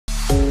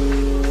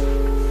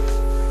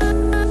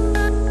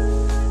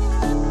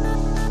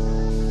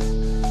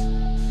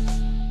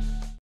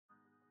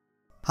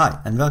Hi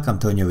and welcome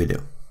to a new video.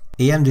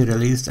 AMD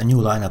released a new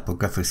lineup of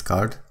graphics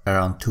card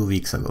around 2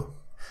 weeks ago.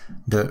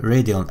 The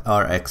Radeon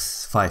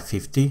RX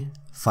 550,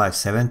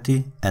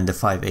 570 and the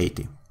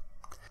 580.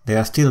 They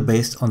are still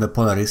based on the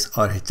Polaris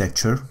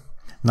architecture,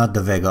 not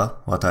the Vega,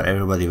 what are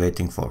everybody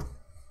waiting for.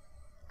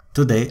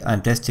 Today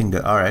I'm testing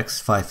the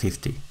RX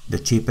 550, the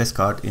cheapest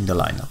card in the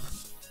lineup.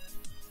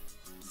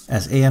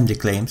 As AMD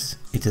claims,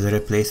 it is a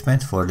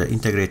replacement for the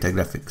integrated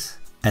graphics,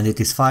 and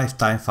it is 5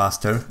 times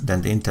faster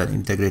than the Intel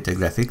integrated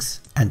graphics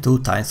and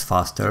 2 times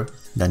faster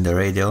than the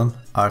Radeon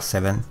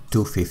R7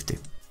 250.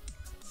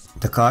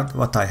 The card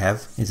what I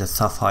have is a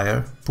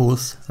Sapphire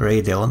Pulse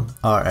Radeon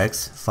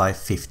RX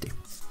 550.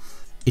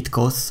 It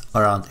costs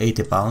around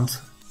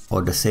 £80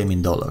 or the same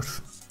in dollars.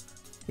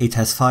 It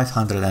has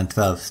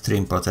 512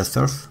 stream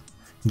processors,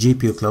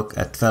 GPU clock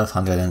at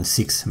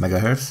 1206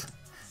 MHz,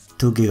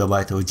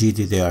 2GB of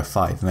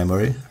GDDR5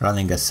 memory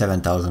running at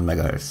 7000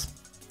 MHz.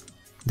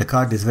 The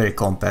card is very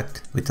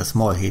compact with a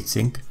small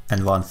heatsink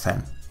and one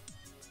fan.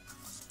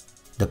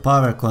 The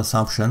power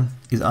consumption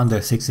is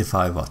under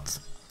 65 watts,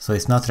 so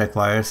it not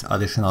requires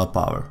additional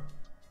power.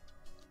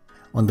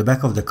 On the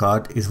back of the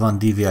card is one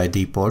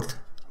DVI-D port,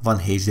 one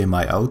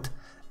HDMI out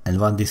and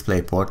one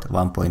DisplayPort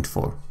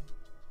 1.4.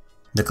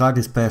 The card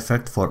is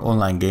perfect for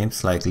online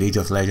games like League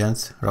of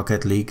Legends,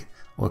 Rocket League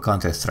or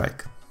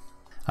Counter-Strike.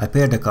 I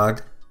paired the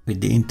card with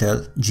the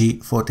Intel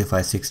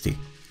G4560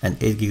 and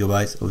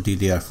 8GB of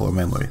DDR4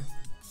 memory.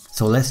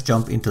 So let's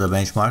jump into the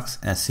benchmarks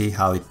and see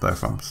how it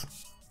performs.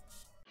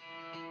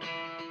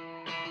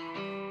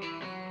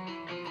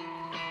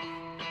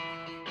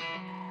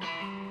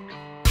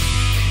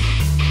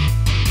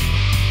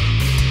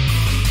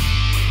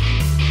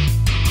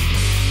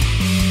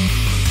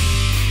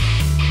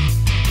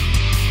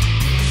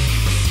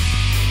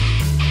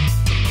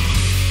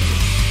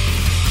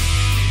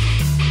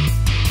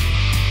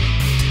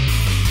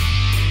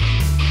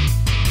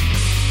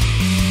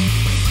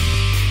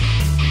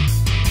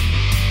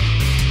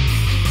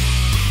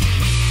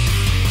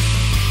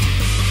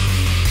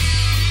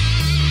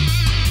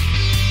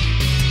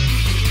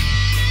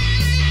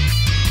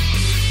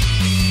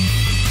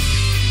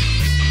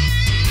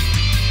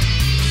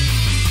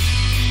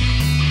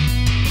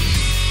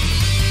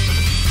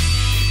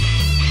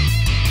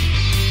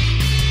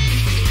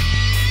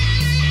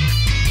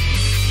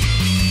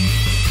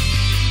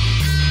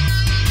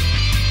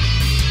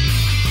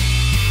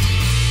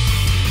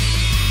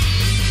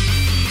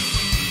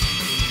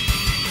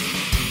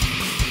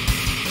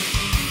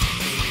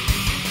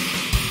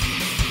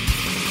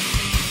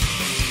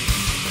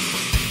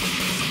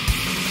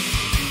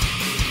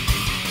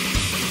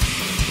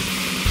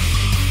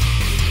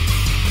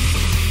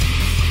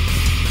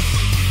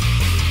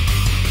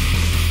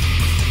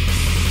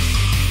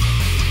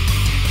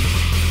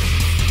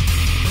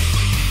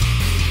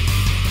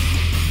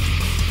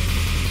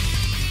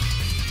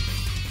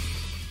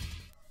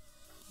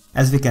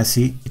 As we can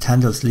see, it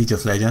handles League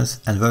of Legends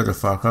and World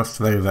of Warcraft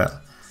very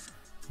well,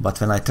 but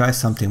when I tried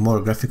something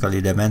more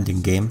graphically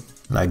demanding game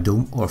like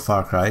Doom or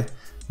Far Cry,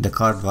 the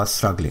card was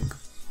struggling.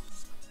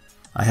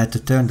 I had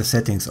to turn the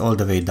settings all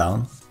the way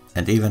down,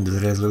 and even the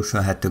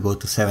resolution had to go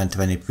to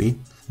 720p,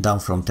 down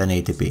from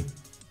 1080p.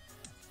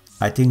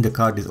 I think the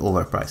card is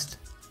overpriced,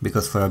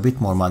 because for a bit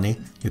more money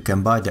you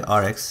can buy the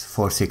RX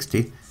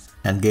 460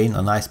 and gain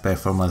a nice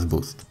performance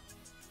boost.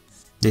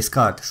 This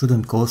card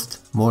shouldn't cost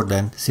more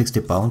than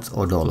 £60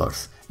 or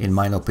dollars, in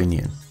my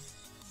opinion.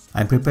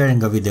 I'm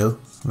preparing a video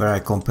where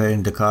I'm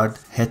comparing the card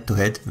head to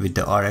head with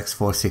the RX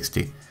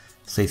 460,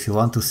 so if you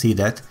want to see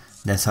that,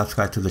 then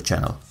subscribe to the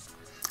channel.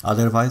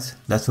 Otherwise,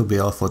 that will be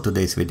all for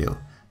today's video.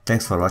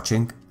 Thanks for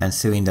watching and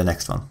see you in the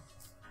next one.